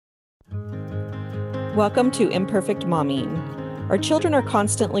Welcome to Imperfect Momming. Our children are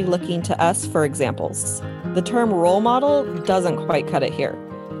constantly looking to us for examples. The term role model doesn't quite cut it here.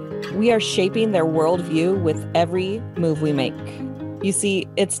 We are shaping their worldview with every move we make. You see,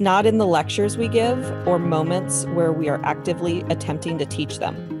 it's not in the lectures we give or moments where we are actively attempting to teach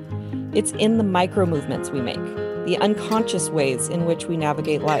them. It's in the micro movements we make, the unconscious ways in which we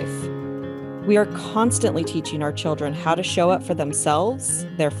navigate life. We are constantly teaching our children how to show up for themselves,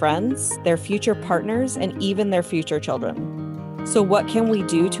 their friends, their future partners, and even their future children. So what can we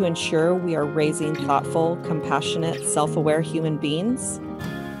do to ensure we are raising thoughtful, compassionate, self-aware human beings?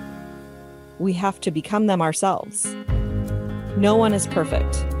 We have to become them ourselves. No one is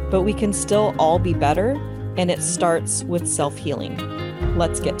perfect, but we can still all be better, and it starts with self-healing.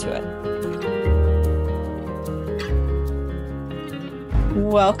 Let's get to it.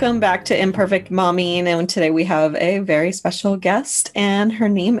 Welcome back to Imperfect Momming, and today we have a very special guest, and her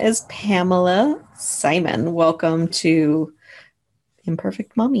name is Pamela Simon. Welcome to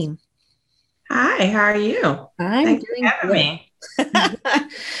Imperfect Momming. Hi, how are you? Thanks for having me.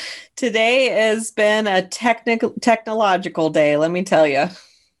 Today has been a technological day, let me tell you.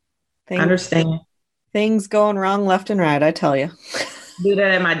 Understand. Things going wrong left and right, I tell you. Do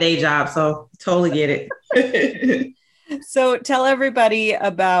that at my day job, so totally get it. So tell everybody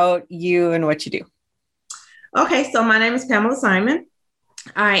about you and what you do. Okay, so my name is Pamela Simon.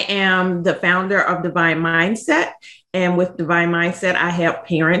 I am the founder of Divine Mindset. And with Divine Mindset, I help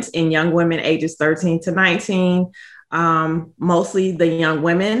parents and young women ages 13 to 19, mostly the young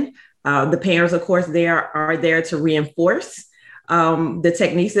women. The parents, of course, are there to reinforce the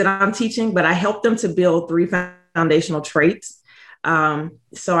techniques that I'm teaching, but I help them to build 3 foundational traits.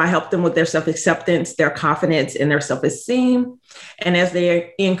 So I help them with their self-acceptance, their confidence, and their self-esteem. And as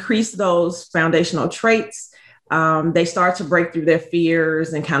they increase those foundational traits, they start to break through their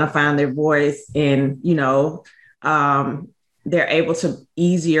fears and kind of find their voice. And, they're able to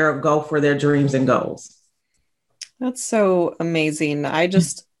easier go for their dreams and goals. That's so amazing.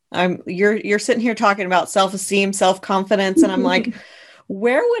 You're sitting here talking about self-esteem, self-confidence, and I'm like,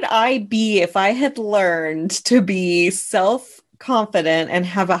 where would I be if I had learned to be self-confident and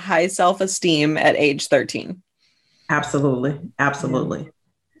have a high self-esteem at age 13? Absolutely. Yeah.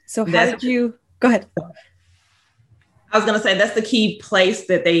 So go ahead. I was going to say that's the key place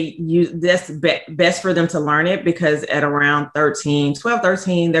that they use. That's best for them to learn it, because at around 13,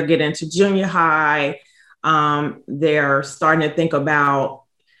 they're getting into junior high. They're starting to think about,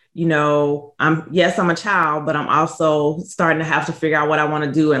 I'm a child, but I'm also starting to have to figure out what I want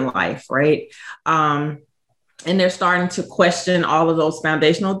to do in life. Right. And they're starting to question all of those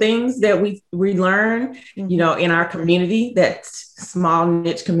foundational things that we learn, in our community, that small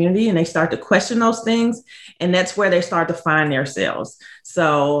niche community, and they start to question those things. And that's where they start to find themselves.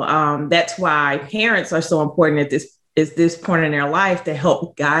 So that's why parents are so important at this point in their life, to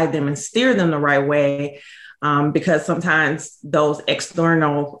help guide them and steer them the right way. Because sometimes those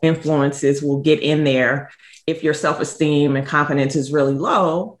external influences will get in there if your self-esteem and confidence is really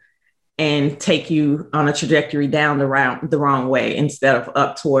low, and take you on a trajectory down the wrong way instead of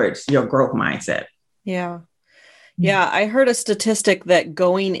up towards your growth mindset. Yeah. Yeah. I heard a statistic that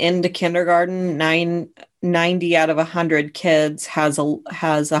going into kindergarten, 90 out of 100 kids has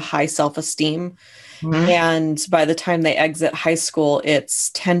a high self-esteem. Mm-hmm. And by the time they exit high school,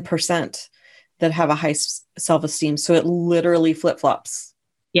 it's 10% that have a high self-esteem. So it literally flip-flops.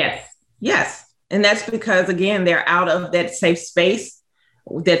 Yes. And that's because, again, they're out of that safe space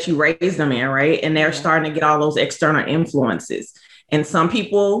that you raise them in, right? And they're starting to get all those external influences. And some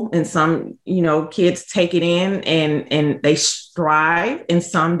people and some, kids take it in and they strive, and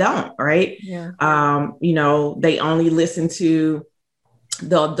some don't, right? Yeah. They only listen to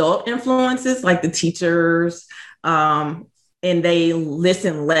the adult influences, like the teachers, and they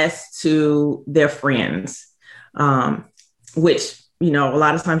listen less to their friends, which, a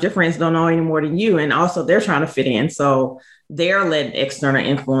lot of times your friends don't know any more than you. And also they're trying to fit in. So they're letting external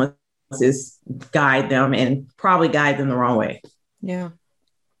influences guide them, and probably guide them the wrong way. Yeah.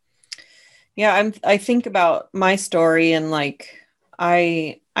 Yeah. I think about my story, and like,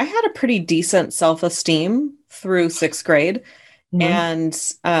 I had a pretty decent self-esteem through 6th grade. Mm-hmm.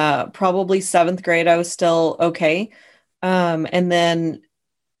 And probably 7th grade, I was still okay. And then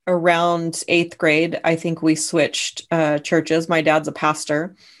around 8th grade, I think we switched churches. My dad's a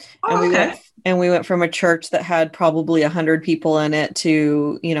pastor. And we went from a church that had probably 100 people in it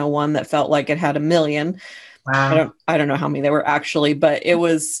to, one that felt like it had 1 million. Wow. I don't know how many there were actually, but it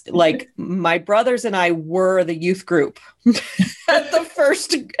was like my brothers and I were the youth group at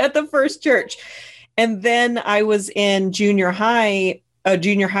the first church. And then I was in a junior high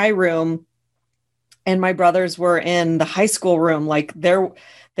room and my brothers were in the high school room. Like there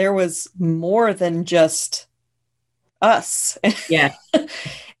was more than just us. Yeah.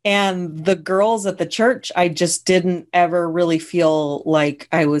 And the girls at the church, I just didn't ever really feel like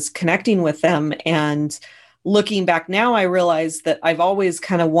I was connecting with them. And looking back now, I realize that I've always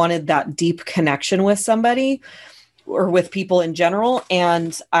kind of wanted that deep connection with somebody or with people in general.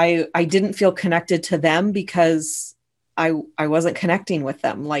 And I didn't feel connected to them because I wasn't connecting with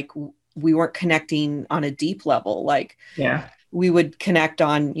them. Like we weren't connecting on a deep level. Like, yeah, we would connect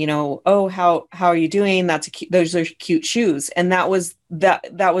on, oh, how are you doing? Those are cute shoes. And that was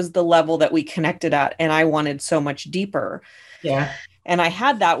the level that we connected at. And I wanted so much deeper. Yeah. And I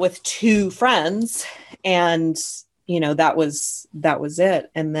had that with two friends, and, that was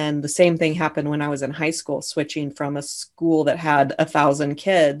it. And then the same thing happened when I was in high school, switching from a school that had 1,000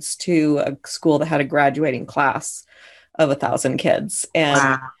 kids to a school that had a graduating class of 1,000 kids. And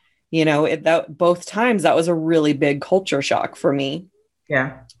wow. Both times that was a really big culture shock for me.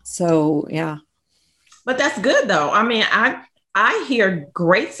 Yeah. So, yeah. But that's good though. I mean, I hear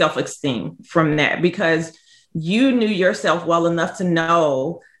great self-esteem from that, because you knew yourself well enough to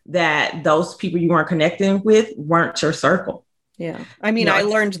know that those people you weren't connecting with weren't your circle. Yeah. I mean, I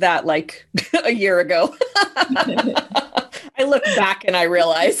learned that like a year ago. I look back and I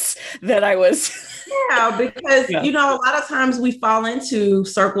realize that I was. Yeah, because, a lot of times we fall into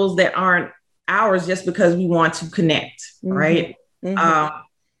circles that aren't ours just because we want to connect, right? Mm-hmm.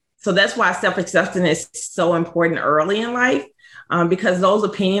 So that's why self-acceptance is so important early in life, because those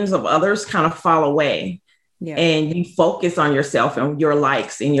opinions of others kind of fall away. Yeah. And you focus on yourself and your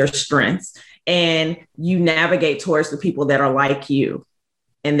likes and your strengths, and you navigate towards the people that are like you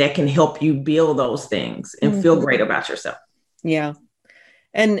and that can help you build those things and feel great about yourself. Yeah.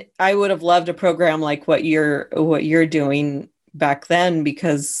 And I would have loved a program like what you're doing back then,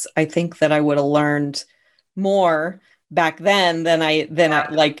 because I think that I would have learned more back then than I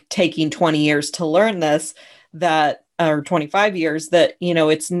like taking 20 years to learn this, or 25 years, that,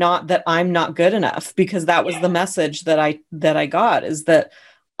 it's not that I'm not good enough, because that was the message that I got, is that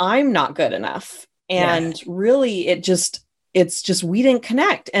I'm not good enough. And really it's just, we didn't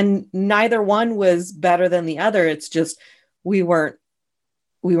connect, and neither one was better than the other. It's just, we weren't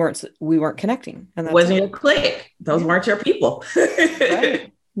connecting. And that wasn't your clique. Those weren't your people.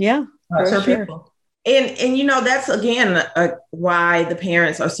 Right. Yeah. For sure. People. And that's again why the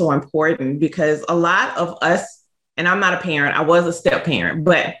parents are so important, because a lot of us, and I'm not a parent, I was a step parent,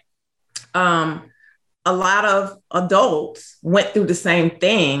 but a lot of adults went through the same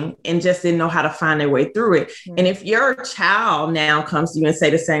thing and just didn't know how to find their way through it. Mm-hmm. And if your child now comes to you and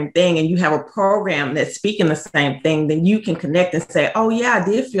say the same thing, and you have a program that's speaking the same thing, then you can connect and say, oh yeah, I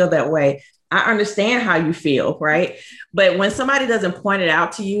did feel that way. I understand how you feel, right? But when somebody doesn't point it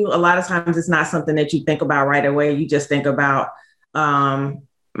out to you, a lot of times it's not something that you think about right away. You just think about,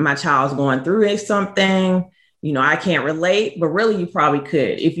 my child's going through something, I can't relate, but really you probably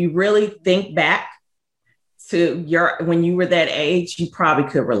could. If you really think back to when you were that age, you probably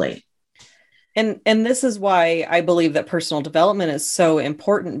could relate. And this is why I believe that personal development is so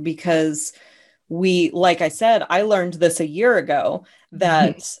important, because like I said, I learned this a year ago,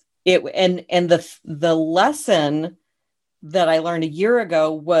 that the lesson that I learned a year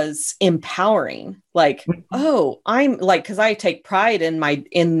ago was empowering. Like, oh, I'm like, cause I take pride in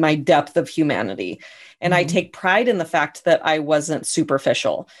my depth of humanity. And I take pride in the fact that I wasn't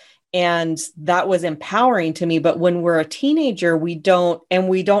superficial. And that was empowering to me. But when we're a teenager, we don't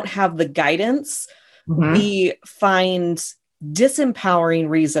have the guidance. We find disempowering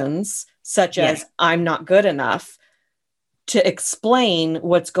reasons, such as I'm not good enough, to explain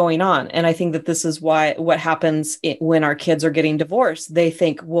what's going on. And I think that this is what happens when our kids are getting divorced. They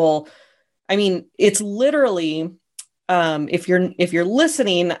think, well, I mean, it's literally, if you're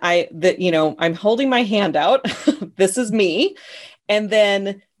listening, I'm holding my hand out. This is me. And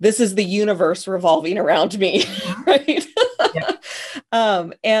then this is the universe revolving around me. Right.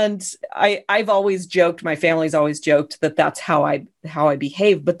 And I've always joked, my family's always joked that that's how I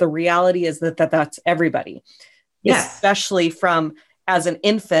behave. But the reality is that that's everybody. Yes. Especially from as an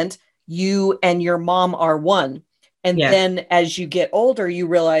infant, you and your mom are one. And then as you get older, you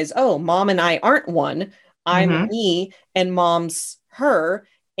realize, oh, mom and I aren't one. I'm me and mom's her.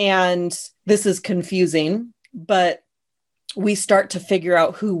 And this is confusing, but we start to figure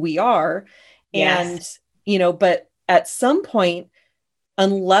out who we are. And, but at some point,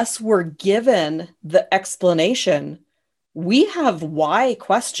 unless we're given the explanation, we have why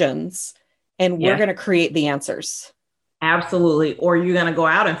questions. And we're going to create the answers. Absolutely. Or you're going to go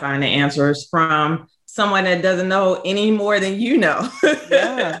out and find the answers from someone that doesn't know any more than you know.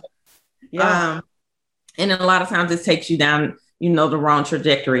 And a lot of times it takes you down, the wrong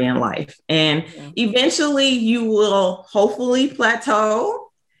trajectory in life. And eventually you will hopefully plateau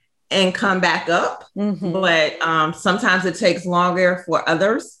and come back up. Mm-hmm. But sometimes it takes longer for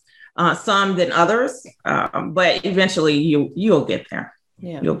others, some than others. But eventually you'll get there.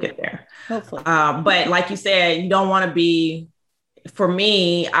 Yeah. You'll get there. Hopefully. But like you said, you don't want to be, for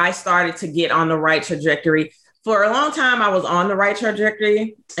me, I started to get on the right trajectory. For a long time, I was on the right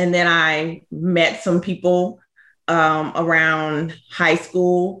trajectory. And then I met some people around high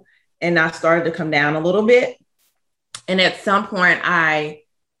school, and I started to come down a little bit. And at some point, I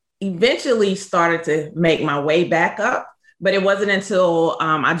eventually started to make my way back up. But it wasn't until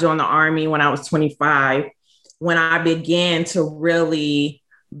I joined the Army when I was 25, when I began to really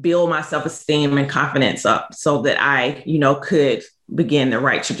build my self-esteem and confidence up so that I, could begin the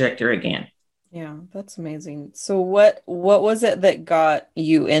right trajectory again. Yeah, that's amazing. So what was it that got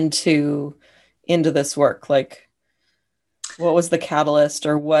you into this work? Like, what was the catalyst,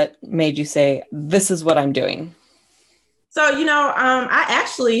 or what made you say, this is what I'm doing? So, I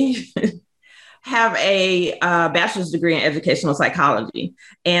actually have a bachelor's degree in educational psychology,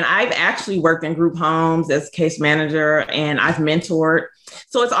 and I've actually worked in group homes as case manager, and I've mentored.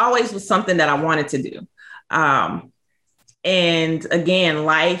 So it's always was something that I wanted to do. And again,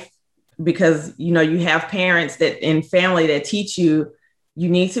 life, because, you have parents and family that teach you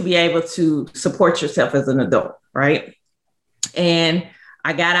need to be able to support yourself as an adult, right? And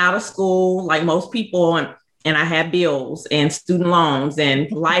I got out of school like most people, and I had bills and student loans,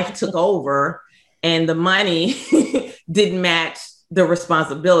 and life took over, and the money didn't match the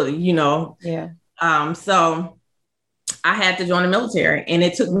responsibility, Yeah. So I had to join the military, and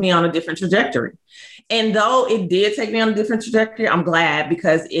it took me on a different trajectory. And though it did take me on a different trajectory, I'm glad,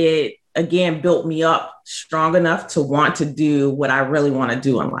 because it, again, built me up strong enough to want to do what I really want to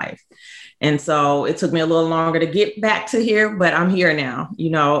do in life. And so it took me a little longer to get back to here, but I'm here now,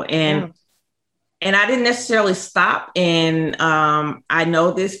 and I didn't necessarily stop. And I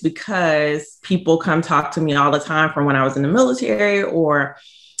know this because people come talk to me all the time from when I was in the military, or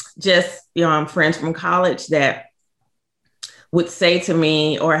just, friends from college that would say to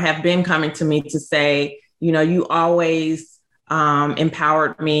me, or have been coming to me to say, you always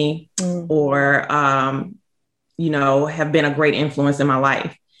empowered me, or, have been a great influence in my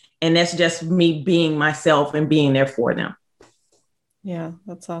life. And that's just me being myself and being there for them. Yeah,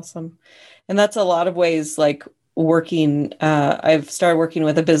 that's awesome. And that's a lot of ways, like working. I've started working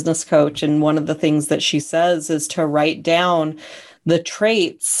with a business coach, and one of the things that she says is to write down the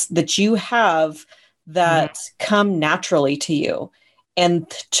traits that you have that come naturally to you, and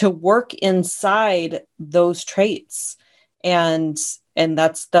to work inside those traits. And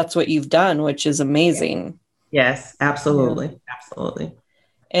that's what you've done, which is amazing. Yes, absolutely. Yeah. Absolutely.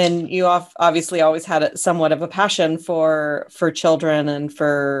 And you obviously always had somewhat of a passion for children and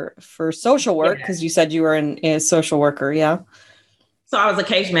for social work, because you said you were a social worker. Yeah. So I was a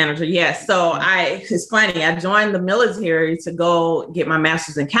case manager. Yes. So it's funny. I joined the military to go get my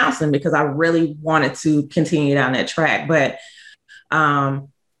master's in counseling because I really wanted to continue down that track. But,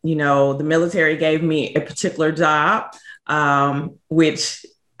 the military gave me a particular job, which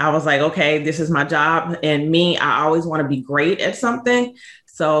I was like, okay, this is my job. And I always want to be great at something.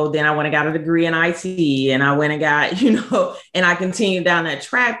 So then I went and got a degree in IT, and I went and got, and I continued down that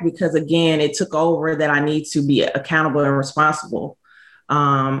track because, again, it took over that I need to be accountable and responsible,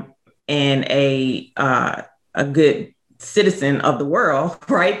 and a good citizen of the world,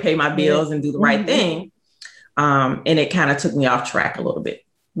 right? Pay my bills and do the right thing. And it kind of took me off track a little bit.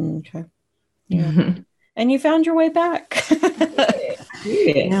 Okay. Yeah. And you found your way back.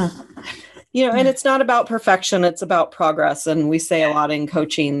 Yeah. And it's not about perfection. It's about progress. And we say a lot in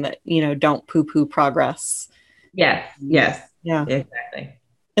coaching that, don't poo-poo progress. Yes. Yes. Yeah. Exactly.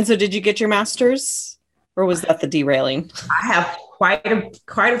 And so did you get your master's, or was that the derailing? I have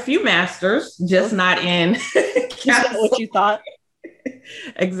quite a few masters, just not in. Is that what you thought?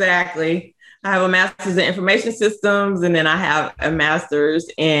 Exactly. I have a master's in information systems, and then I have a master's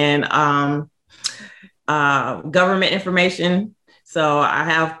in government information. So I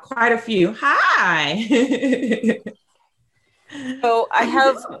have quite a few. Hi. So I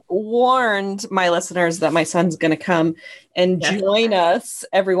have warned my listeners that my son's going to come and join us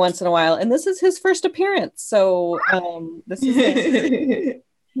every once in a while. And this is his first appearance. So this is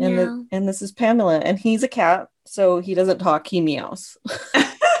and this is Pamela, and he's a cat. So he doesn't talk, he meows.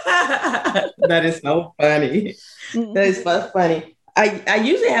 That is so funny. That is so funny. I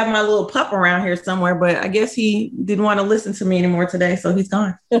usually have my little pup around here somewhere, but I guess he didn't want to listen to me anymore today, so he's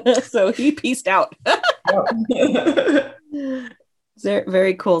gone. So he peaced out. Very,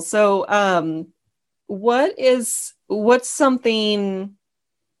 very cool. So what's something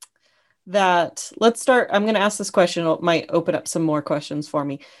that, let's start, I'm going to ask this question, it might open up some more questions for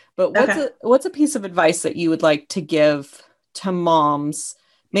me, but what's a piece of advice that you would like to give to moms,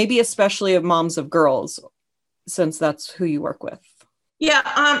 maybe especially of moms of girls, since that's who you work with? Yeah,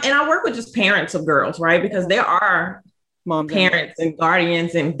 and I work with just parents of girls, right? Because there are moms, parents and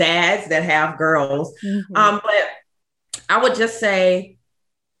guardians and dads that have girls. Mm-hmm. But I would just say,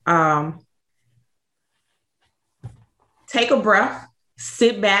 take a breath,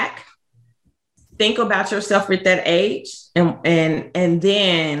 sit back, think about yourself at that age, and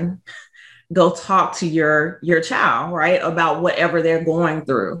then go talk to your child, right, about whatever they're going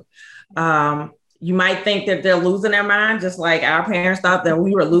through. You might think that they're losing their mind, just like our parents thought that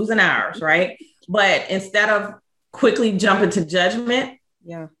we were losing ours, right? But instead of quickly jumping to judgment,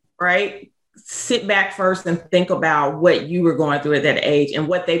 right, sit back first and think about what you were going through at that age and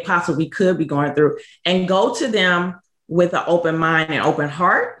what they possibly could be going through, and go to them with an open mind and open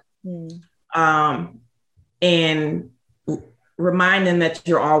heart, and remind them that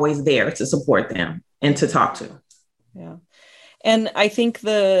you're always there to support them and to talk to. Yeah. And I think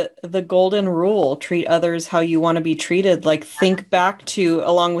the golden rule, treat others how you want to be treated. Like, think back to,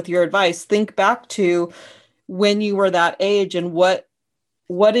 along with your advice, think back to when you were that age and what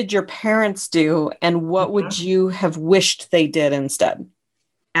did your parents do and what would you have wished they did instead?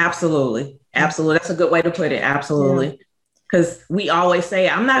 Absolutely. Absolutely. That's a good way to put it. Absolutely. Because we always say,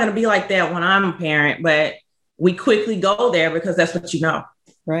 I'm not going to be like that when I'm a parent, but we quickly go there because that's what you know.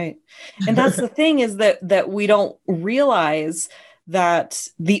 Right. And that's the thing, is that we don't realize that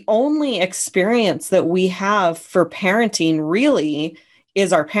the only experience that we have for parenting really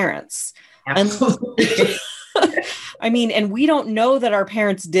is our parents. Absolutely. I mean, and we don't know that our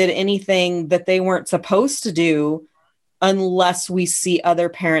parents did anything that they weren't supposed to do unless we see other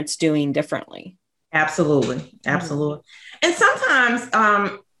parents doing differently. Absolutely. Absolutely. And sometimes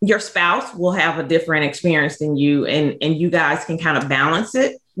your spouse will have a different experience than you, and you guys can kind of balance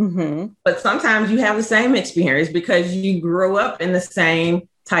it. Mm-hmm. But sometimes you have the same experience because you grew up in the same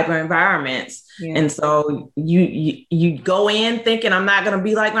type of environments. Yeah. And so you go in thinking, I'm not going to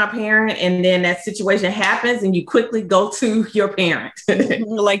be like my parent. And then that situation happens and you quickly go to your parent.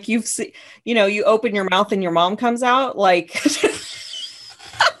 Like, you've seen, you open your mouth and your mom comes out, like...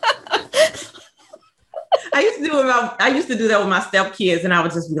 I used to do that with my stepkids, and I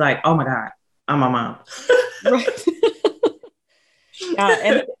would just be like, "Oh my God, I'm my mom." Right.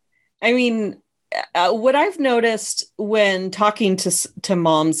 And I mean, what I've noticed when talking to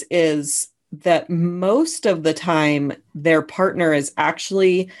moms is that most of the time their partner is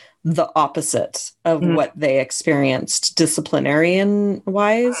actually the opposite of what they experienced disciplinarian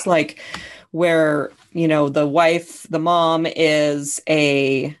wise, like where, the mom is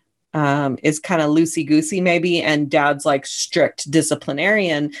kind of loosey-goosey maybe, and dad's like strict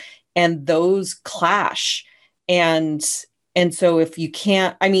disciplinarian, and those clash. And so if you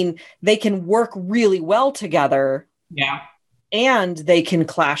can't, I mean, they can work really well together. Yeah. And they can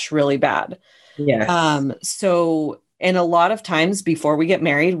clash really bad. Yes. So, and a lot of times before we get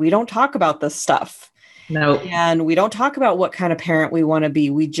married, we don't talk about this stuff. No. And we don't talk about what kind of parent we want to be.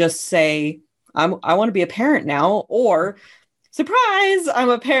 We just say, I want to be a parent now, or surprise, I'm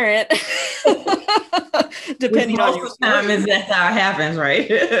a parent. Depending on your time, is that's how it happens, right?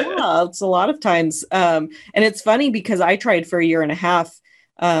 Yeah, it's a lot of times. And it's funny because I tried for 1.5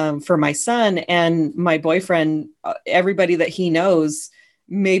 years for my son, and my boyfriend, everybody that he knows,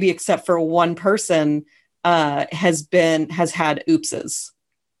 maybe except for one person, has had oopses.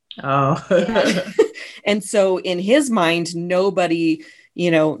 Oh. And so in his mind, nobody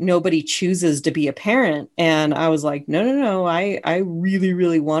chooses to be a parent. And I was like, no, I really,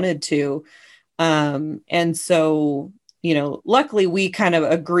 really wanted to. And so, luckily we kind of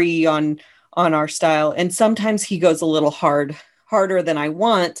agree on our style. And sometimes he goes a little harder than I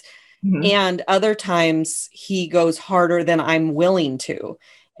want. Mm-hmm. And other times he goes harder than I'm willing to.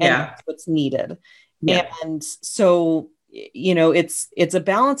 And that's what's needed. Yeah. And so, it's a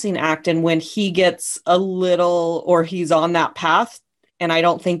balancing act. And when he gets a little, or he's on that path, and I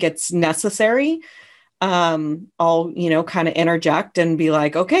don't think it's necessary, I'll, kind of interject and be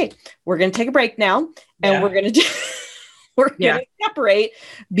like, okay, we're going to take a break now. And we're going to separate,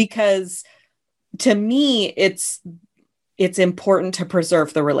 because to me, it's important to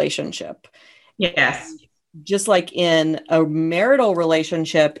preserve the relationship. Yes. Just like in a marital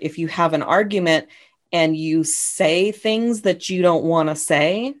relationship, if you have an argument and you say things that you don't want to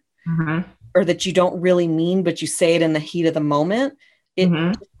say, mm-hmm. or that you don't really mean, but you say it in the heat of the moment, it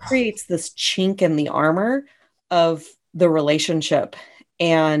mm-hmm. creates this chink in the armor of the relationship.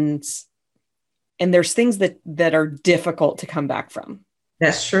 And and there's things that are difficult to come back from.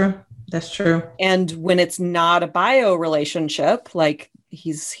 That's true. That's true. And when it's not a bio relationship, like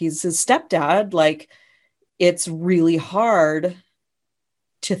he's his stepdad, like it's really hard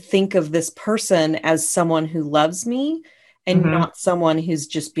to think of this person as someone who loves me and not someone who's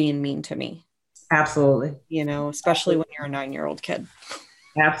just being mean to me. Absolutely. You know, especially when you're a 9-year-old kid.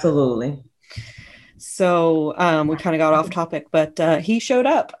 Absolutely. So we kind of got off topic, but he showed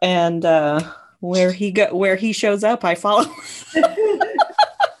up, and where he shows up, I follow.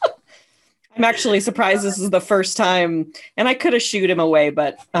 I'm actually surprised this is the first time, and I could have shooed him away,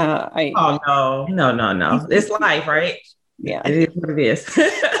 but Oh no. It's life, right? Yeah. It is what it is.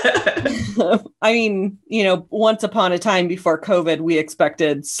 I mean, you know, once upon a time before COVID, we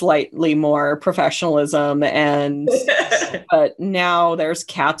expected slightly more professionalism, but now there's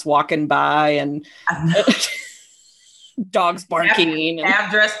cats walking by and dogs barking.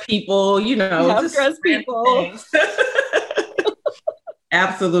 Half-dressed people, you know. Half-dressed people.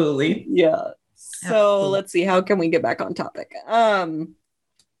 Absolutely. Yeah. So let's see. How can we get back on topic? What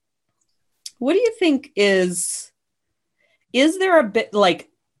do you think is there a bit like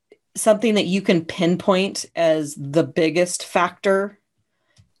something that you can pinpoint as the biggest factor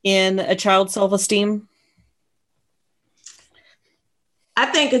in a child's self-esteem? I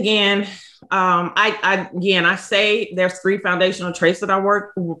think again, I say there's 3 foundational traits that I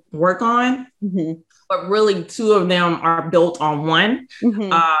work on, but really 2 of them are built on one,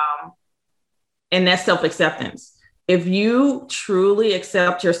 and that's self-acceptance. If you truly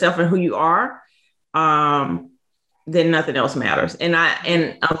accept yourself and who you are, then nothing else matters. And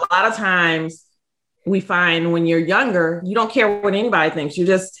a lot of times we find when you're younger, you don't care what anybody thinks. You're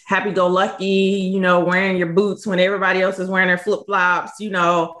just happy-go-lucky, you know, wearing your boots when everybody else is wearing their flip-flops, you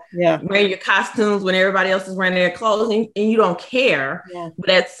know, wearing your costumes when everybody else is wearing their clothes, and you don't care. Yeah. But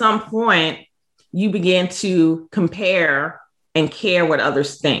at some point, you begin to compare and care what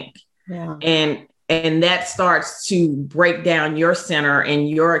others think. Yeah. And that starts to break down your center and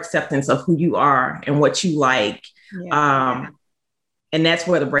your acceptance of who you are and what you like. Yeah. And that's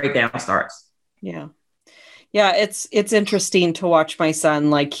where the breakdown starts. Yeah. Yeah. It's interesting to watch my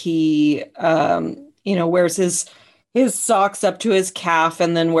son. Like he, you know, wears his socks up to his calf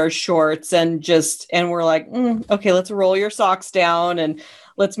and then wears shorts and we're like, okay, let's roll your socks down and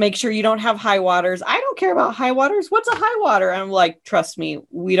let's make sure you don't have high waters. I don't care about high waters. What's a high water? And I'm like, trust me,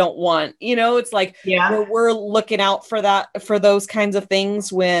 we don't want, you know, it's like, we're looking out for that, for those kinds of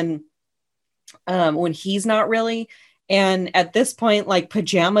things when he's not really. And at this point, like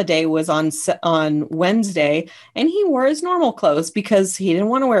pajama day was on Wednesday and he wore his normal clothes because he didn't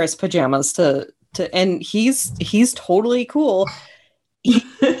want to wear his pajamas and he's totally cool.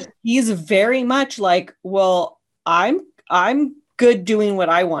 He's very much like, well, I'm good doing what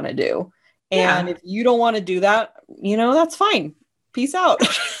I want to do. And if you don't want to do that, you know, that's fine. Peace out.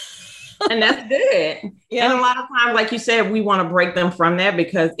 And that's good. Yeah. And a lot of times, like you said, we want to break them from that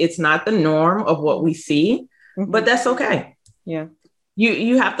because it's not the norm of what we see, but that's okay. Yeah.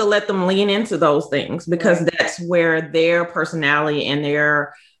 You have to let them lean into those things because that's where their personality and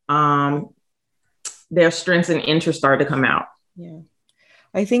their strengths and interests start to come out. Yeah.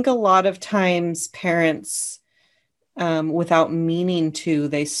 I think a lot of times parents, without meaning to,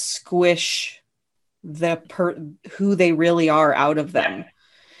 they squish who they really are out of them.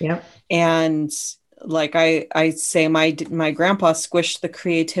 Yeah. And like I say, my grandpa squished the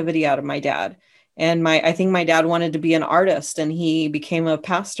creativity out of my dad. And I think my dad wanted to be an artist and he became a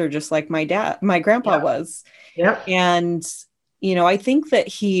pastor just like my grandpa was. Yep. And, you know, I think that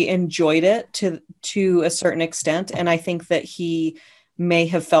he enjoyed it to a certain extent. And I think that he may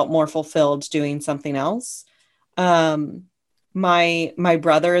have felt more fulfilled doing something else. My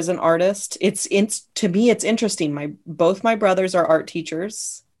brother is an artist. It's to me, it's interesting. Both my brothers are art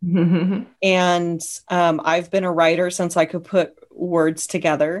teachers. And I've been a writer since I could put words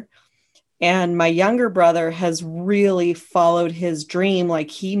together. And my younger brother has really followed his dream.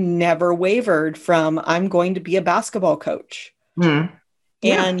 Like he never wavered from, I'm going to be a basketball coach. Yeah.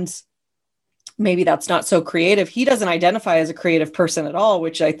 And maybe that's not so creative. He doesn't identify as a creative person at all,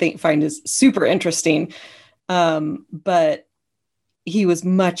 which I find is super interesting. But he was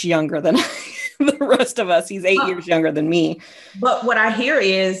much younger than the rest of us. He's 8 years younger than me. But what I hear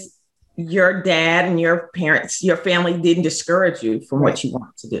is your dad and your parents, your family didn't discourage you from what you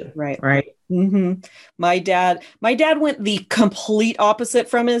want to do. Right. Right. Mm-hmm. My dad went the complete opposite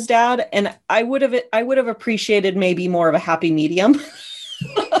from his dad. And I would have appreciated maybe more of a happy medium.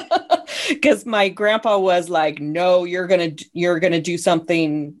 Because my grandpa was like, no, you're going to do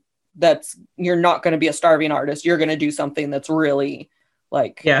something you're not going to be a starving artist. You're going to do something that's really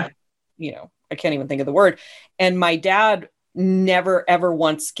like, you know, I can't even think of the word. And my dad never, ever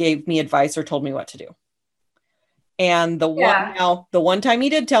once gave me advice or told me what to do. And the one time he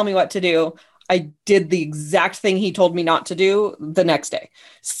did tell me what to do, I did the exact thing he told me not to do the next day.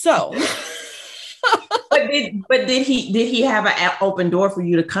 So, but did he have an open door for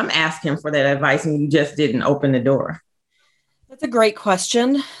you to come ask him for that advice, and you just didn't open the door? That's a great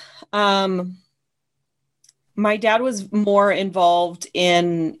question. My dad was more involved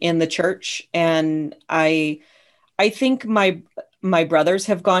in the church, and I think my brothers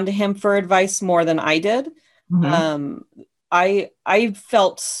have gone to him for advice more than I did. Mm-hmm. I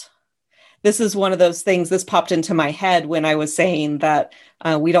felt this is one of those things. This popped into my head when I was saying that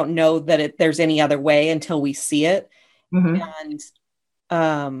we don't know that there's any other way until we see it. Mm-hmm.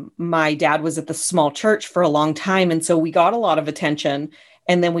 And my dad was at the small church for a long time, and so we got a lot of attention.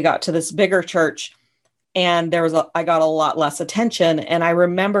 And then we got to this bigger church, and I got a lot less attention. And I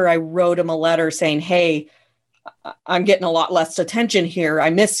remember I wrote him a letter saying, "Hey, I'm getting a lot less attention here. I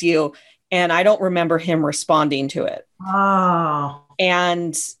miss you." And I don't remember him responding to it. Oh.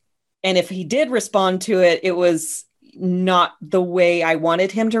 And if he did respond to it, it was not the way I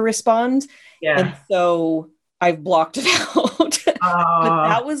wanted him to respond. Yeah. And so I've blocked it out. But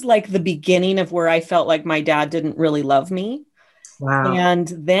that was like the beginning of where I felt like my dad didn't really love me. Wow. And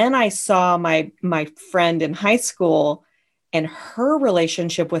then I saw my friend in high school and her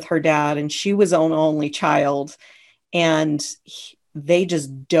relationship with her dad, and she was an only child, and they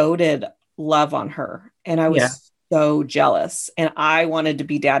just doted love on her. And I was so jealous, and I wanted to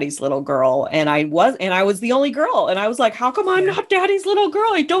be daddy's little girl. And I was the only girl. And I was like, how come I'm not daddy's little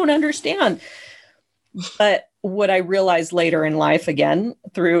girl? I don't understand. But what I realized later in life, again,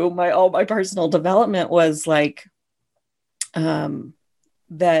 through all my personal development, was like,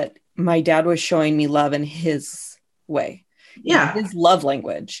 that my dad was showing me love in his way. Yeah. His love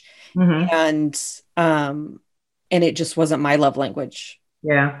language. Mm-hmm. And it just wasn't my love language.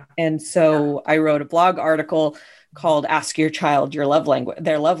 Yeah. And so I wrote a blog article called Ask Your Child Their Love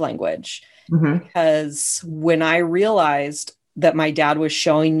Language. Mm-hmm. Because when I realized that my dad was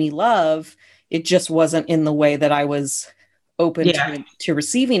showing me love, it just wasn't in the way that I was open to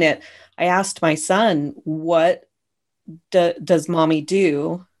receiving it. I asked my son, what does mommy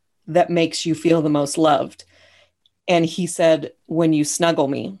do that makes you feel the most loved? And he said, when you snuggle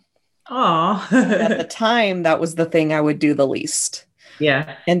me. Oh. At the time, that was the thing I would do the least.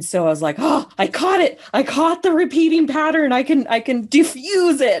 Yeah. And so I was like, oh, I caught it. I caught the repeating pattern. I can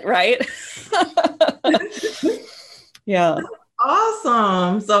diffuse it. Right. Yeah.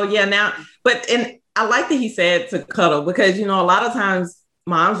 Awesome. So and I like that he said to cuddle, because, a lot of times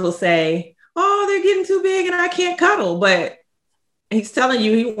moms will say, oh, they're getting too big and I can't cuddle, but he's telling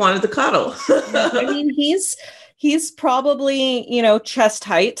you he wanted to cuddle. I mean, he's probably, chest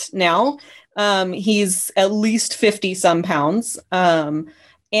height now. He's at least 50 some pounds.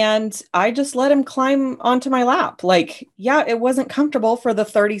 And I just let him climb onto my lap. Like, it wasn't comfortable for the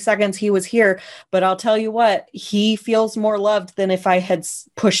 30 seconds he was here, but I'll tell you what, he feels more loved than if I had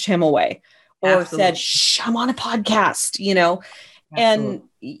pushed him away or said, shh, I'm on a podcast, and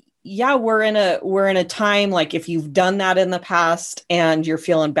we're in a time, like, if you've done that in the past and you're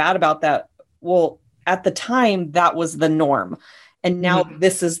feeling bad about that, well, at the time that was the norm. And now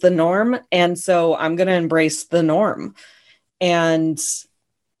this is the norm. And so I'm going to embrace the norm. And,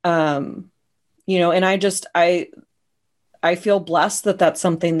 and I feel blessed that that's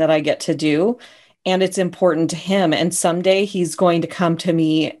something that I get to do, and it's important to him. And someday he's going to come to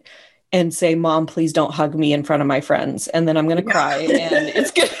me and say, Mom, please don't hug me in front of my friends. And then I'm going to cry and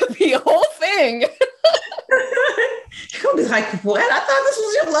it's going to be a whole thing. You'll be like, what? I thought this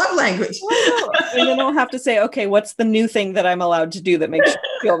was your love language. And then I'll have to say, okay, what's the new thing that I'm allowed to do that makes you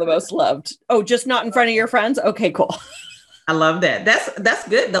feel the most loved? Oh, just not in front of your friends? Okay, cool. I love that. That's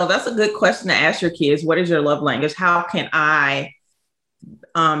good though. That's a good question to ask your kids. What is your love language? How can I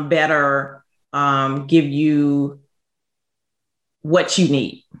better give you what you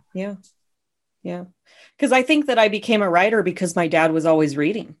need? Yeah. Yeah. Because I think that I became a writer because my dad was always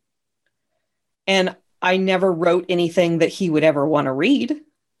reading. And I never wrote anything that he would ever want to read.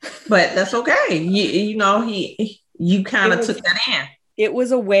 But that's okay. You kind of took that in. It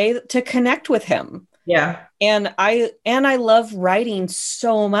was a way to connect with him. Yeah. And I love writing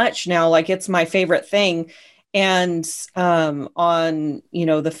so much now. Like, it's my favorite thing. And on,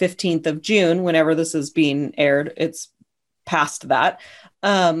 the 15th of June, whenever this is being aired, it's past that.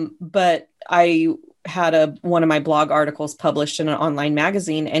 But I had one of my blog articles published in an online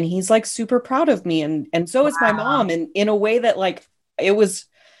magazine, and he's like super proud of me. And so is my mom. And in a way that, like, it was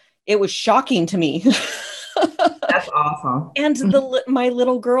shocking to me. That's awesome. And my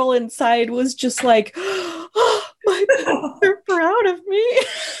little girl inside was just like, oh, my parents are proud of me.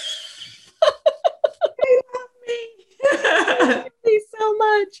 They love me. Me so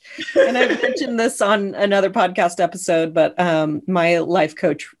much. And I've mentioned this on another podcast episode, but my life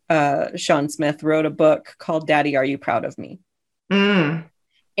coach, Sean Smith, wrote a book called Daddy, Are You Proud of Me?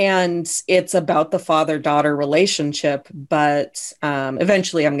 And it's about the father-daughter relationship, but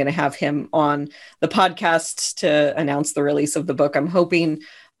eventually I'm going to have him on the podcast to announce the release of the book. I'm hoping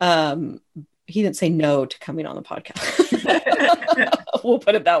he didn't say no to coming on the podcast. We'll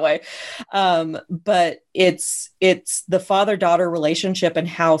put it that way. But it's the father-daughter relationship and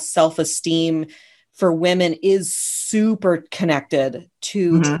how self-esteem for women is super connected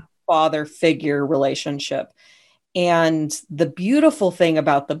to the father figure relationship. And the beautiful thing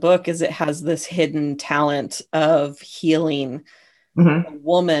about the book is it has this hidden talent of healing a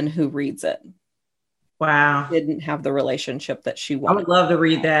woman who reads it. Wow. Didn't have the relationship that she wanted. I would love to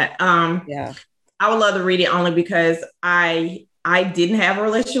read that. Yeah. I would love to read it only because I didn't have a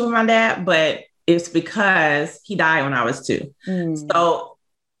relationship with my dad, but it's because he died when I was 2. So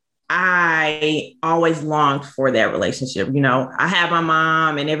I always longed for that relationship. You know, I have my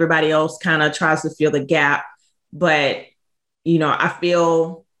mom and everybody else kind of tries to fill the gap. But, you know, I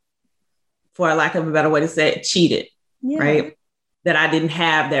feel, for lack of a better way to say it, cheated, right? That I didn't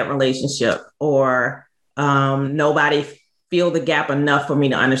have that relationship, or nobody filled the gap enough for me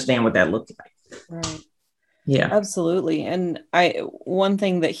to understand what that looked like. Right. Yeah, absolutely. And one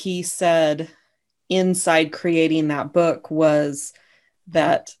thing that he said inside creating that book was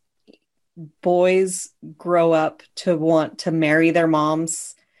that boys grow up to want to marry their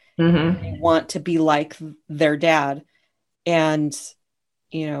moms. They want to be like their dad. And,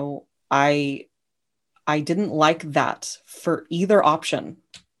 you know, I didn't like that for either option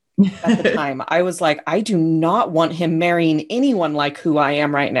at the time. I was like, I do not want him marrying anyone like who I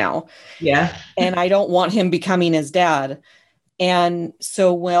am right now. Yeah. And I don't want him becoming his dad. And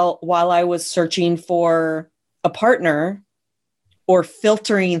so, while I was searching for a partner or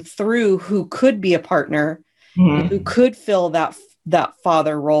filtering through who could be a partner, who could fill that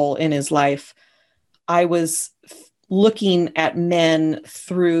father role in his life, I was looking at men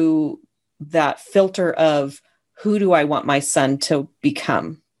through that filter of who do I want my son to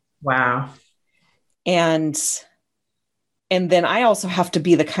become? Wow. And then I also have to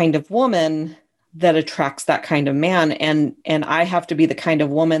be the kind of woman that attracts that kind of man. And I have to be the kind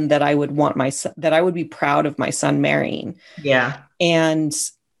of woman that I would want my son, that I would be proud of my son marrying. Yeah. And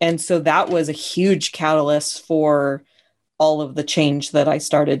so that was a huge catalyst for all of the change that I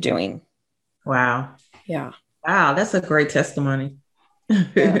started doing. Wow. Yeah. Wow. That's a great testimony.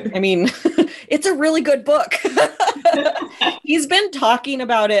 Yeah. I mean, it's a really good book. He's been talking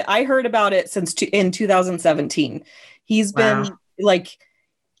about it. I heard about it in 2017. He's been like,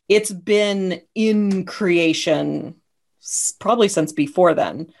 it's been in creation probably since before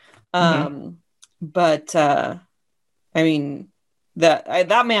then. But I mean,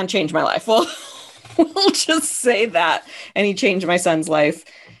 that man changed my life. Well, we'll just say that. And he changed my son's life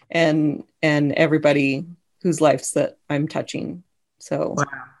and everybody whose lives that I'm touching. So wow.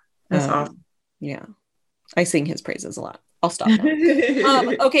 That's awesome. Yeah. I sing his praises a lot. I'll stop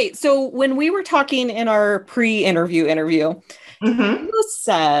now. Okay. So when we were talking in our pre-interview you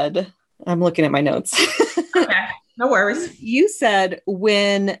said, I'm looking at my notes. Okay. No worries. You said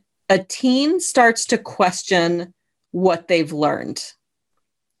when a teen starts to question what they've learned,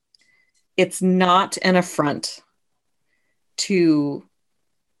 it's not an affront to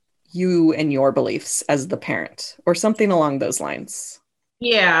you and your beliefs as the parent, or something along those lines.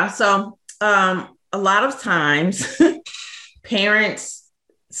 Yeah. So a lot of times parents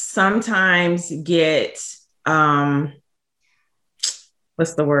sometimes get,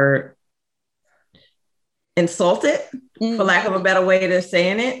 what's the word? Insulted, for lack of a better way to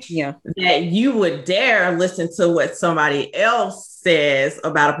saying it. Yeah. That you would dare listen to what somebody else says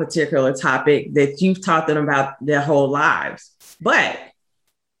about a particular topic that you've taught them about their whole lives. But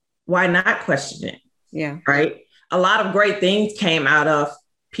why not question it? Yeah. Right. A lot of great things came out of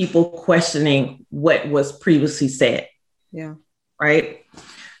people questioning what was previously said. Yeah. Right.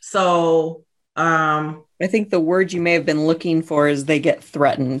 So I think the word you may have been looking for is they get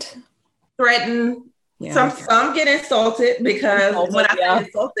threatened. Yeah. Some get insulted because when I say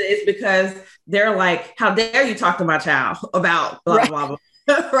insulted, it's because they're like, how dare you talk to my child about blah, blah,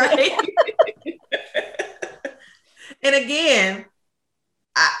 blah. Right. And again,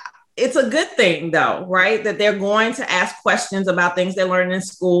 it's a good thing though, right? That they're going to ask questions about things they learn in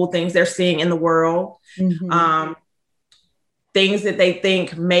school, things they're seeing in the world, things that they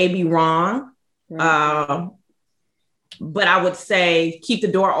think may be wrong. Right. But I would say keep the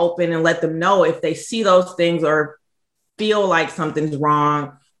door open and let them know if they see those things or feel like something's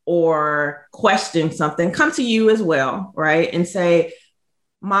wrong or question something, come to you as well, right? And say,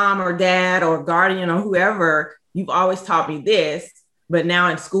 mom or dad or guardian or whoever, you've always taught me this, but now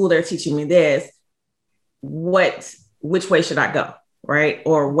in school they're teaching me this. Which way should I go, right?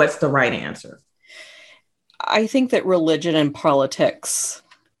 Or what's the right answer? I think that religion and politics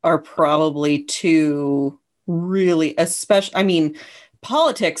are probably two really, especially, I mean,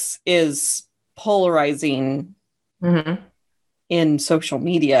 politics is polarizing in social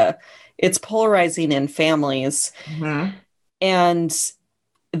media. It's polarizing in families. And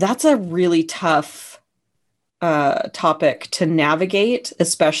that's a really tough topic to navigate,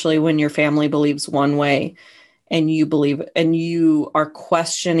 especially when your family believes one way and you believe, and you are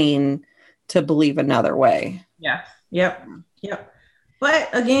questioning to believe another way. Yeah. Yep. But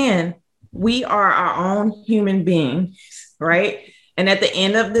again, we are our own human beings, right? And at the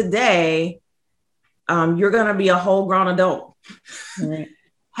end of the day, you're going to be a whole grown adult, right,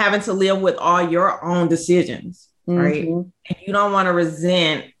 having to live with all your own decisions, right? And you don't want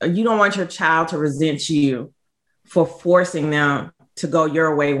your child to resent you for forcing them to go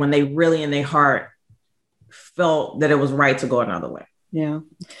your way when they really in their heart felt that it was right to go another way. Yeah.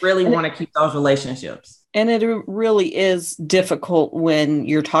 Really want to keep those relationships. And it really is difficult when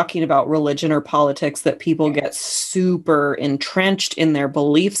you're talking about religion or politics that people get super entrenched in their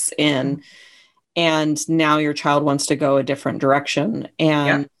beliefs in, and now your child wants to go a different direction.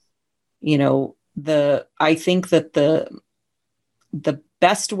 And, you know, I think that the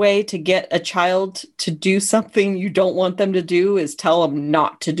best way to get a child to do something you don't want them to do is tell them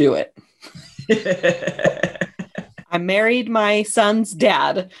not to do it. I married my son's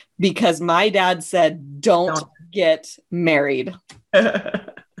dad because my dad said, don't get married. I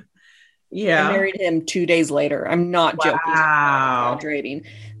married him 2 days later. I'm not joking. I'm exaggerating.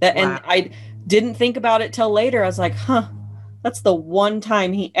 And I didn't think about it till later. I was like, that's the one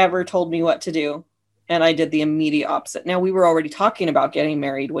time he ever told me what to do. And I did the immediate opposite. Now, we were already talking about getting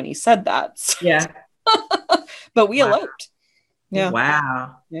married when he said that. So. Yeah. But we eloped. Yeah.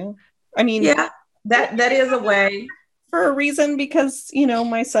 Wow. Yeah. I mean, that is a way. For a reason, because, you know,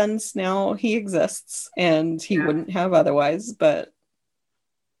 my son's now, he exists and he wouldn't have otherwise, but.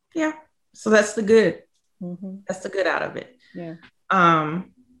 Yeah. So that's the good. That's the good out of it. Yeah.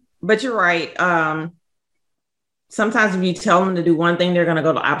 But you're right. Sometimes if you tell them to do one thing, they're going to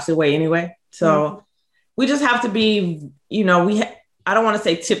go the opposite way anyway. So we just have to be, you know, I don't want to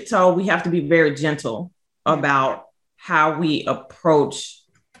say tiptoe. We have to be very gentle about how we approach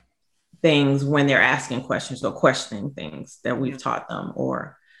things when they're asking questions or questioning things that we've taught them,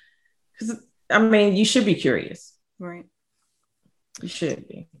 or because I mean, you should be curious. Right. You should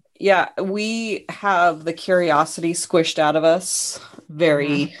be. Yeah. We have the curiosity squished out of us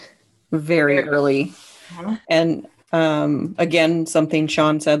very, very early. And again, something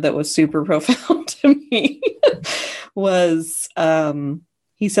Sean said that was super profound to me was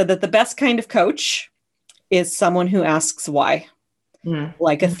he said that the best kind of coach is someone who asks why.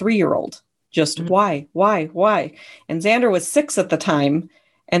 Like a 3-year-old, just why? And Xander was 6 at the time.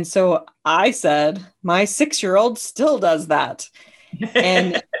 And so I said, my 6-year-old still does that.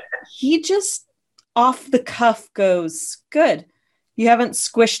 And he just off the cuff goes, good. You haven't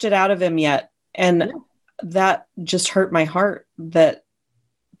squished it out of him yet. And that just hurt my heart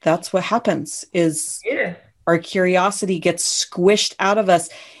that's what happens is our curiosity gets squished out of us,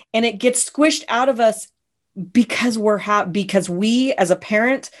 and it gets squished out of us because because we as a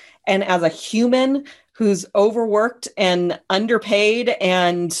parent and as a human who's overworked and underpaid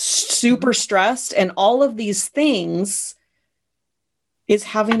and super stressed and all of these things is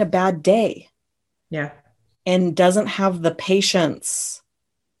having a bad day. Yeah. And doesn't have the patience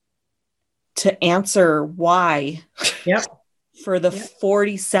to answer why for the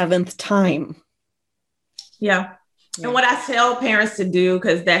 47th time. Yeah. And what I tell parents to do,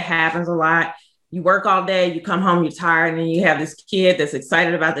 because that happens a lot, you work all day, you come home, you're tired, and then you have this kid that's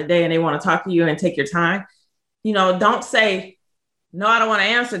excited about their day and they want to talk to you and take your time. You know, don't say, no, I don't want to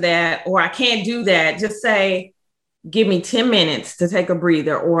answer that, or I can't do that. Just say, give me 10 minutes to take a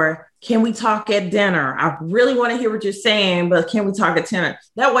breather, or can we talk at dinner? I really want to hear what you're saying, but can we talk at dinner?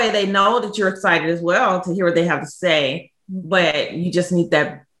 That way they know that you're excited as well to hear what they have to say, but you just need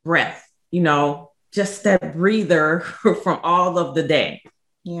that breath, you know, just that breather from all of the day.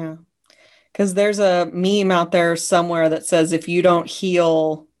 Yeah. Because there's a meme out there somewhere that says, if you don't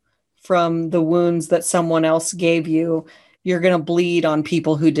heal from the wounds that someone else gave you, you're going to bleed on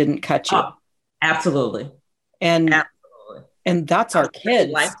people who didn't cut you. Oh, absolutely. And that's our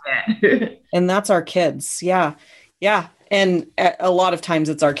kids. Like that. And that's our kids. Yeah. Yeah. And a lot of times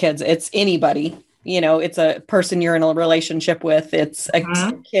it's our kids, it's anybody, it's a person you're in a relationship with, it's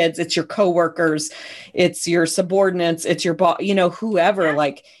your kids, it's your coworkers, it's your subordinates, it's your boss, whoever,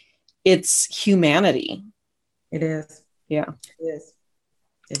 like it's humanity. It is. Yeah. It is.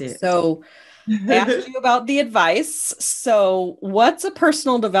 It is. So I asked you about the advice. So what's a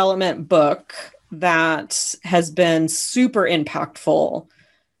personal development book that has been super impactful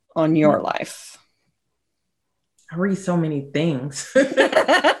on your life? I read so many things.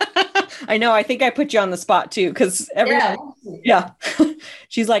 I know. I think I put you on the spot too, because yeah.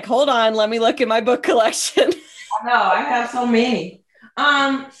 She's like, hold on, let me look at my book collection. I know, I have so many.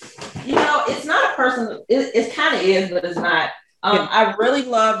 It's not a personal, it kind of is, but it's not. I really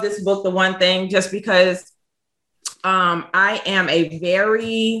love this book, The One Thing, just because I am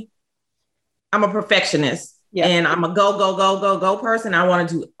I'm a perfectionist. Yeah. And I'm a go person. I want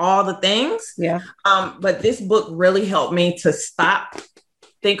to do all the things. Yeah. But this book really helped me to stop,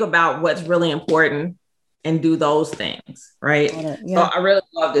 think about what's really important and do those things. Right. Yeah. So I really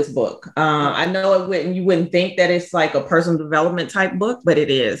love this book. I know you wouldn't think that it's like a personal development type book, but it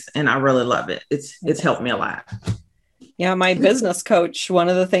is. And I really love it. It's helped me a lot. Yeah, my business coach, one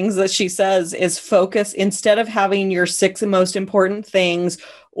of the things that she says is focus, instead of having your 6 most important things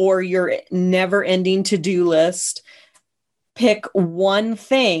or your never ending to-do list, pick one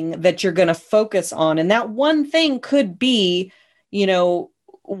thing that you're going to focus on. And that one thing could be,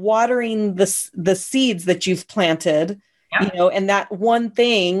 watering the seeds that you've planted, and that one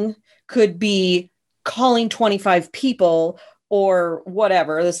thing could be calling 25 people or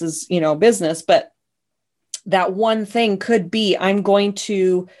whatever. This is, business, but that one thing could be, I'm going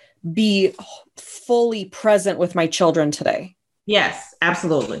to be fully present with my children today. Yes,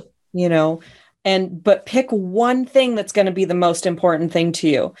 absolutely. But pick one thing that's going to be the most important thing to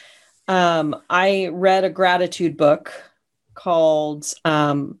you. I read a gratitude book called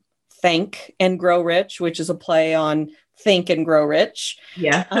Think and Grow Rich, which is a play on Think and Grow Rich.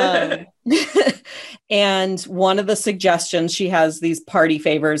 Yeah. And one of the suggestions, she has these party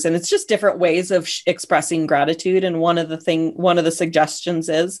favors, and it's just different ways of expressing gratitude. And one of the suggestions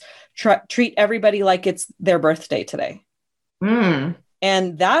is treat everybody like it's their birthday today. Mm.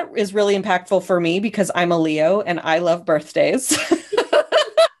 And that is really impactful for me because I'm a Leo and I love birthdays.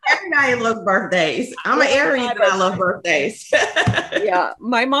 Everybody loves birthdays. I'm an Aries and I love birthdays. Yeah.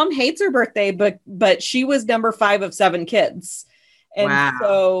 My mom hates her birthday, but she was number 5 of 7 kids. And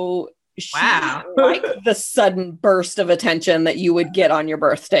so she liked the sudden burst of attention that you would get on your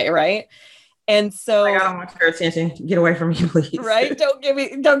birthday, right? And so I don't want your attention. Get away from me, please. Right? Don't give me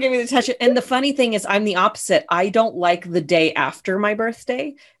the attention. And the funny thing is I'm the opposite. I don't like the day after my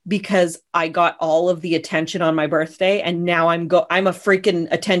birthday because I got all of the attention on my birthday and now I'm a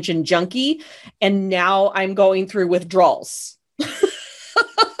freaking attention junkie and now I'm going through withdrawals.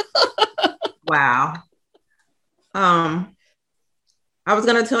 Wow. I was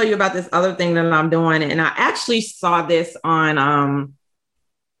going to tell you about this other thing that I'm doing, and I actually saw this on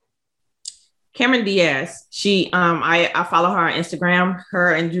Cameron Diaz. She, I follow her on Instagram,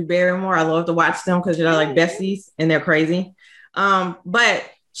 her and Drew Barrymore. I love to watch them because they're like besties and they're crazy. But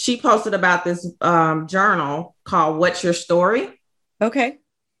she posted about this journal called What's Your Story? Okay.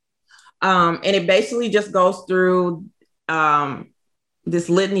 And it basically just goes through this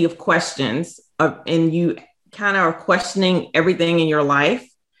litany of questions and you kind of are questioning everything in your life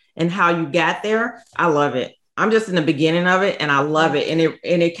and how you got there. I love it. I'm just in the beginning of it and I love it.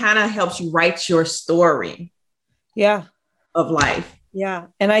 And it kind of helps you write your story. Yeah. Of life. Yeah.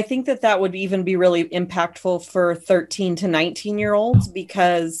 And I think that would even be really impactful for 13 to 19-year-olds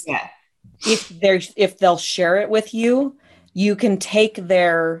because if they'll share it with you, you can take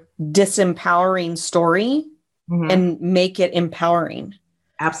their disempowering story and make it empowering.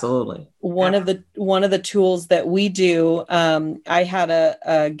 Absolutely. One of the tools that we do, I had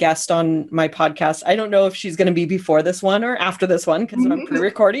a guest on my podcast. I don't know if she's going to be before this one or after this one because I'm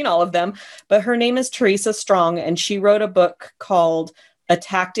pre-recording all of them, but her name is Teresa Strong and she wrote a book called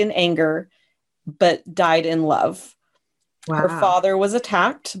Attacked in Anger, but Died in Love. Wow. Her father was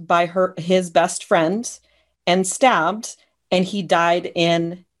attacked by his best friend and stabbed, and he died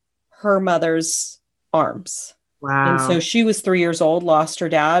in her mother's arms. Wow. And so she was 3 years old, lost her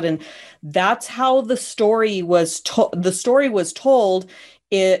dad. And that's how the story was told. The story was told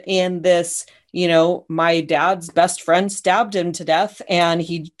in this, my dad's best friend stabbed him to death and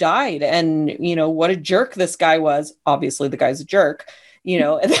he died. And, what a jerk this guy was. Obviously the guy's a jerk,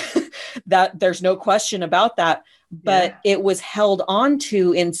 that there's no question about that, but it was held on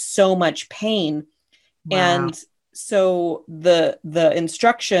to in so much pain. Wow. And so the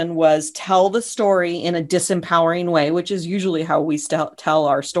instruction was tell the story in a disempowering way, which is usually how we tell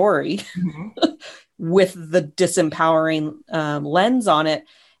our story, with the disempowering lens on it.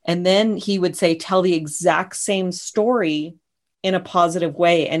 And then he would say, tell the exact same story in a positive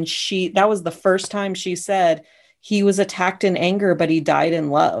way. And that was the first time she said he was attacked in anger, but he died in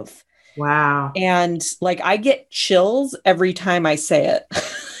love. Wow. And like, I get chills every time I say it.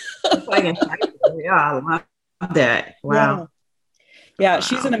 Yeah, I love that. Wow. Yeah.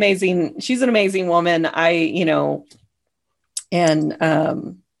 She's an amazing woman. Anyway.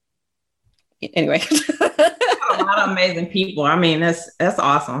 A lot of amazing people. I mean, that's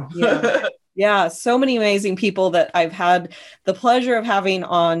awesome. Yeah. So many amazing people that I've had the pleasure of having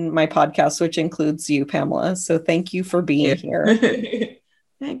on my podcast, which includes you, Pamela. So thank you for being here.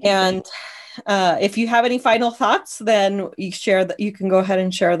 And if you have any final thoughts, then you can go ahead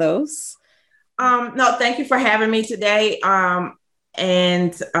and share those. No, thank you for having me today. And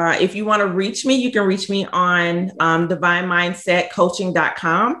if you want to reach me, you can reach me on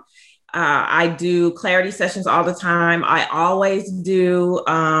divinemindsetcoaching.com. I do clarity sessions all the time. I always do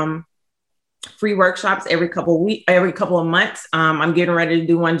free workshops every couple of months. I'm getting ready to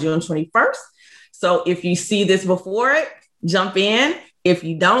do one June 21st. So if you see this before it, jump in. If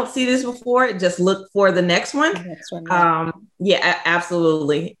you don't see this before it, just look for the next one. Yeah,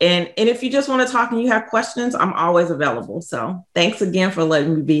 absolutely. And if you just want to talk and you have questions, I'm always available. So thanks again for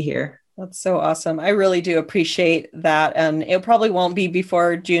letting me be here. That's so awesome. I really do appreciate that. And it probably won't be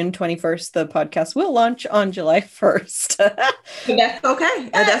before June 21st. The podcast will launch on July 1st. That's okay.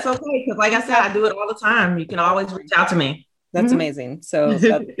 That's okay. Because like I said, I do it all the time. You can always reach out to me. That's amazing. So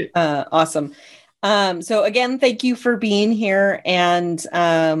that's awesome. So again, thank you for being here. And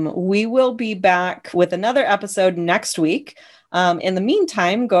we will be back with another episode next week. In the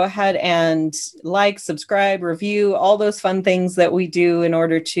meantime, go ahead and like, subscribe, review, all those fun things that we do in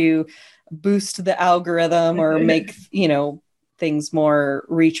order to boost the algorithm or make, things more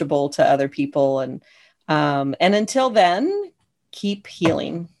reachable to other people. And until then, keep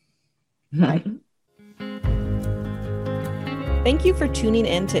healing. Bye. Thank you for tuning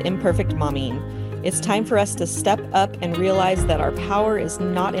in to Imperfect Momming. It's time for us to step up and realize that our power is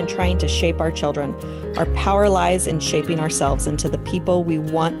not in trying to shape our children. Our power lies in shaping ourselves into the people we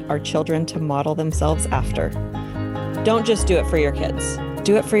want our children to model themselves after. Don't just do it for your kids.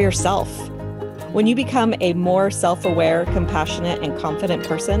 Do it for yourself. When you become a more self-aware, compassionate, and confident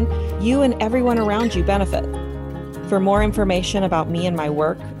person, you and everyone around you benefit. For more information about me and my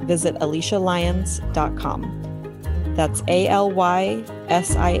work, visit AlysiaLyons.com. That's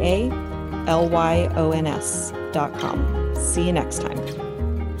AlysiaLyons.com. See you next time.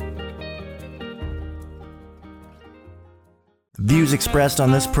 Views expressed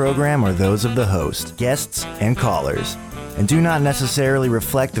on this program are those of the host, guests, and callers, and do not necessarily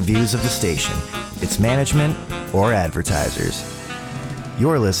reflect the views of the station, its management, or advertisers.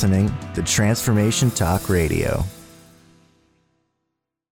 You're listening to Transformation Talk Radio.